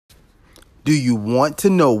Do you want to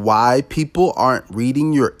know why people aren't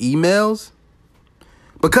reading your emails?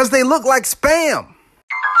 Because they look like spam.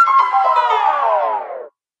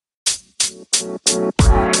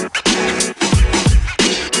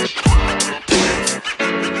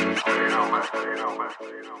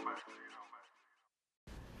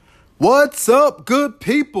 What's up, good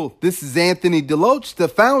people? This is Anthony Deloach, the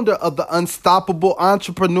founder of the Unstoppable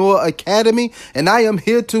Entrepreneur Academy, and I am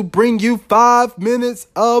here to bring you 5 minutes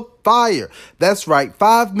of fire. That's right,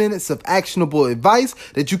 5 minutes of actionable advice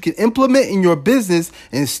that you can implement in your business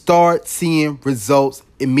and start seeing results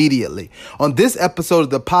immediately. On this episode of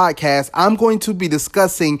the podcast, I'm going to be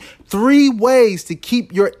discussing 3 ways to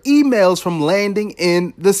keep your emails from landing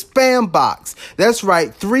in the spam box. That's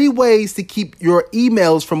right, 3 ways to keep your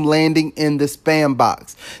emails from landing in the spam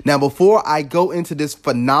box. Now, before I go into this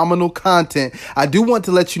phenomenal content, I do want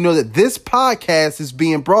to let you know that this podcast is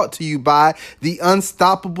being brought to you by the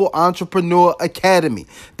Unstoppable Entrepreneur Academy.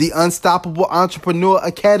 The Unstoppable Entrepreneur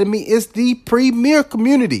Academy is the premier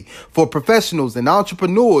community for professionals and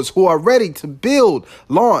entrepreneurs who are ready to build,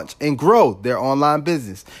 launch, and grow their online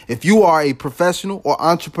business. If you are a professional or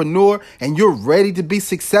entrepreneur and you're ready to be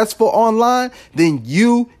successful online, then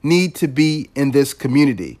you need to be in this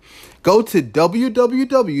community. Go to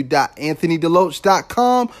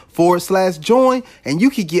www.anthonydeloach.com/join and you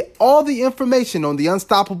can get all the information on the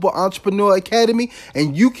Unstoppable Entrepreneur Academy,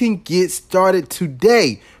 and you can get started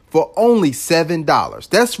today for only $7.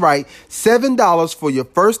 That's right, $7 for your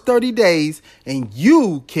first 30 days, and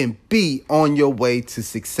you can be on your way to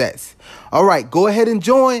success. All right, go ahead and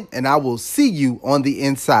join, and I will see you on the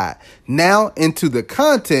inside. Now into the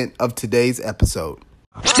content of today's episode.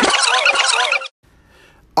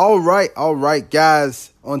 All right,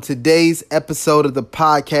 guys. On today's episode of the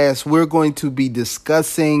podcast, we're going to be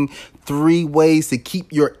discussing 3 ways to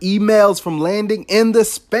keep your emails from landing in the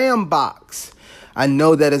spam box. I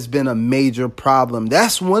know that has been a major problem.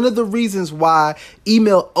 That's one of the reasons why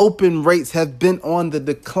email open rates have been on the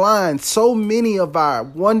decline. So many of our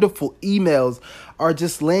wonderful emails are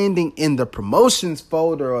just landing in the promotions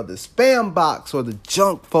folder or the spam box or the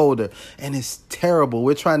junk folder, and it's terrible.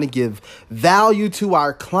 We're trying to give value to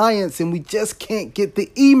our clients and we just can't get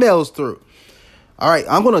the emails through. All right,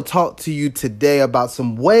 I'm going to talk to you today about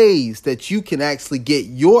some ways that you can actually get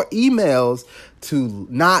your emails to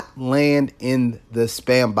not land in the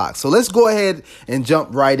spam box. So let's go ahead and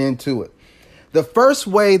jump right into it. The first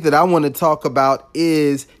way that I want to talk about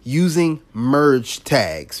is using merge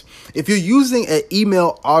tags. If you're using an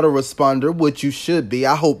email autoresponder, which you should be,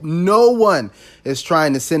 I hope no one is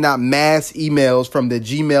trying to send out mass emails from the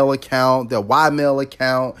Gmail account, the Ymail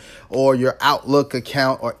account, or your Outlook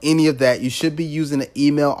account, or any of that. You should be using an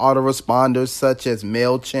email autoresponder such as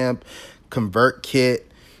MailChimp, ConvertKit,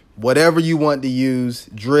 whatever you want to use,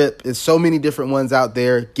 Drip. There's so many different ones out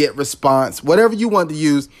there. GetResponse, whatever you want to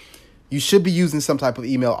use. You should be using some type of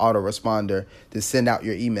email autoresponder to send out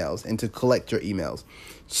your emails and to collect your emails.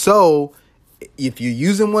 So if you're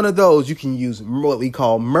using one of those, you can use what we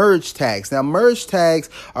call merge tags. Now, merge tags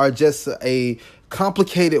are just a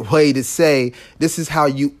complicated way to say this is how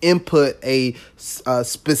you input a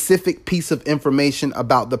specific piece of information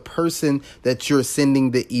about the person that you're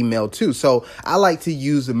sending the email to. So I like to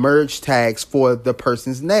use merge tags for the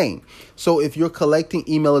person's name. So if you're collecting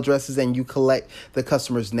email addresses and you collect the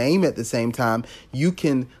customer's name at the same time, you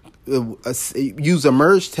can use a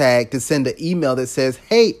merge tag to send an email that says,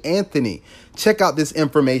 "Hey, Anthony, check out this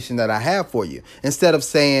information that I have for you." Instead of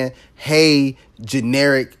saying, "Hey,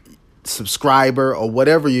 generic subscriber," or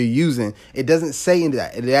whatever you're using, it doesn't say into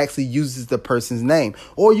that. It actually uses the person's name.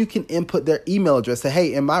 Or you can input their email address. Say,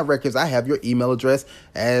 "Hey, in my records, I have your email address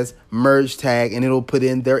as merge tag," and it'll put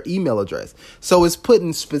in their email address. So it's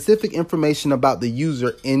putting specific information about the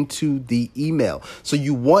user into the email. So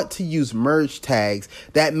you want to use merge tags.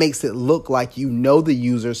 That makes it look like you know the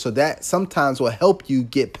user. So that sometimes will help you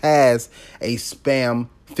get past a spam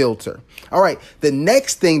filter. All right. The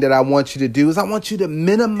next thing that I want you to do is I want you to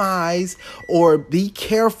minimize or be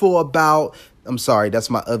careful about. I'm sorry, that's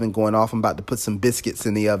my oven going off. I'm about to put some biscuits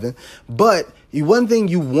in the oven. But one thing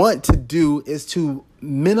you want to do is to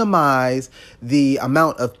minimize the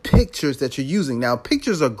amount of pictures that you're using. Now,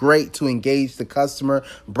 pictures are great to engage the customer,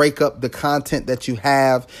 break up the content that you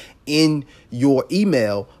have in your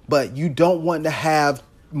email, but you don't want to have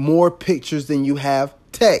more pictures than you have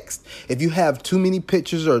text. If you have too many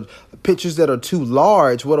pictures or pictures that are too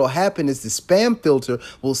large, what will happen is the spam filter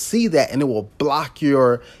will see that and it will block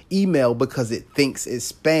your email because it thinks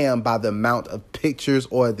it's spam by the amount of pictures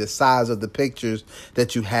or the size of the pictures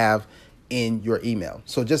that you have in your email.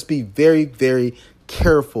 So just be very, very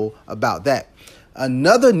careful about that.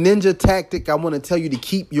 Another ninja tactic I want to tell you to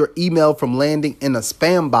keep your email from landing in a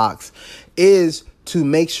spam box is to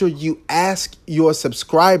make sure you ask your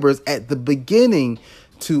subscribers at the beginning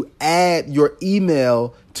to add your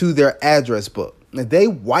email to their address book. If they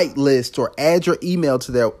whitelist or add your email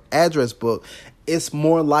to their address book, it's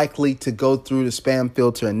more likely to go through the spam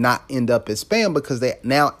filter and not end up as spam because they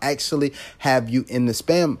now actually have you in the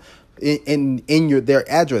spam in their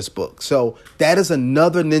address book. So that is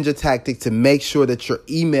another ninja tactic to make sure that your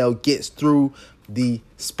email gets through the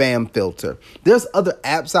spam filter. There's other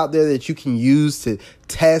apps out there that you can use to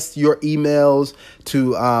test your emails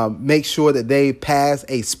to make sure that they pass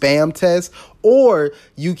a spam test, or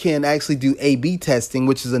you can actually do A/B testing,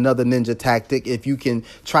 which is another ninja tactic. If you can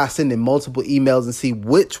try sending multiple emails and see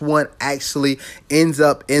which one actually ends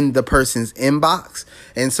up in the person's inbox.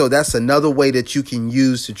 And so that's another way that you can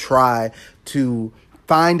use to try to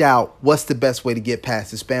find out what's the best way to get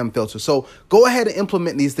past the spam filter. So go ahead and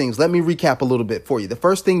implement these things. Let me recap a little bit for you. The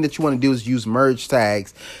first thing that you want to do is use merge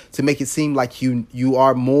tags to make it seem like you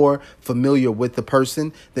are more familiar with the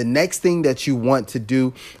person. The next thing that you want to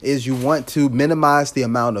do is you want to minimize the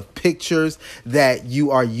amount of pictures that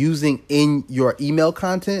you are using in your email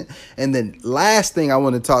content. And then last thing I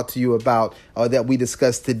want to talk to you about that we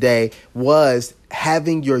discussed today was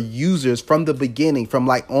having your users from the beginning, from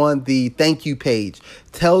like on the thank you page,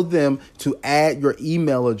 tell them to add your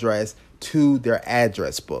email address to their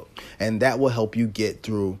address book. And that will help you get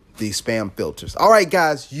through the spam filters. All right,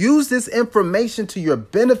 guys, use this information to your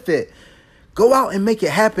benefit. Go out and make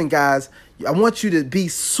it happen, guys. I want you to be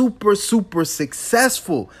super, super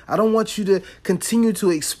successful. I don't want you to continue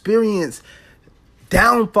to experience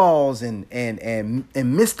downfalls and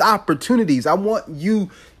missed opportunities. I want you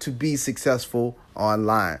to be successful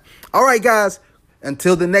online. All right, guys,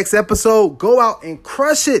 until the next episode, go out and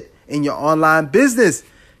crush it in your online business.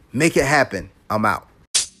 Make it happen. I'm out.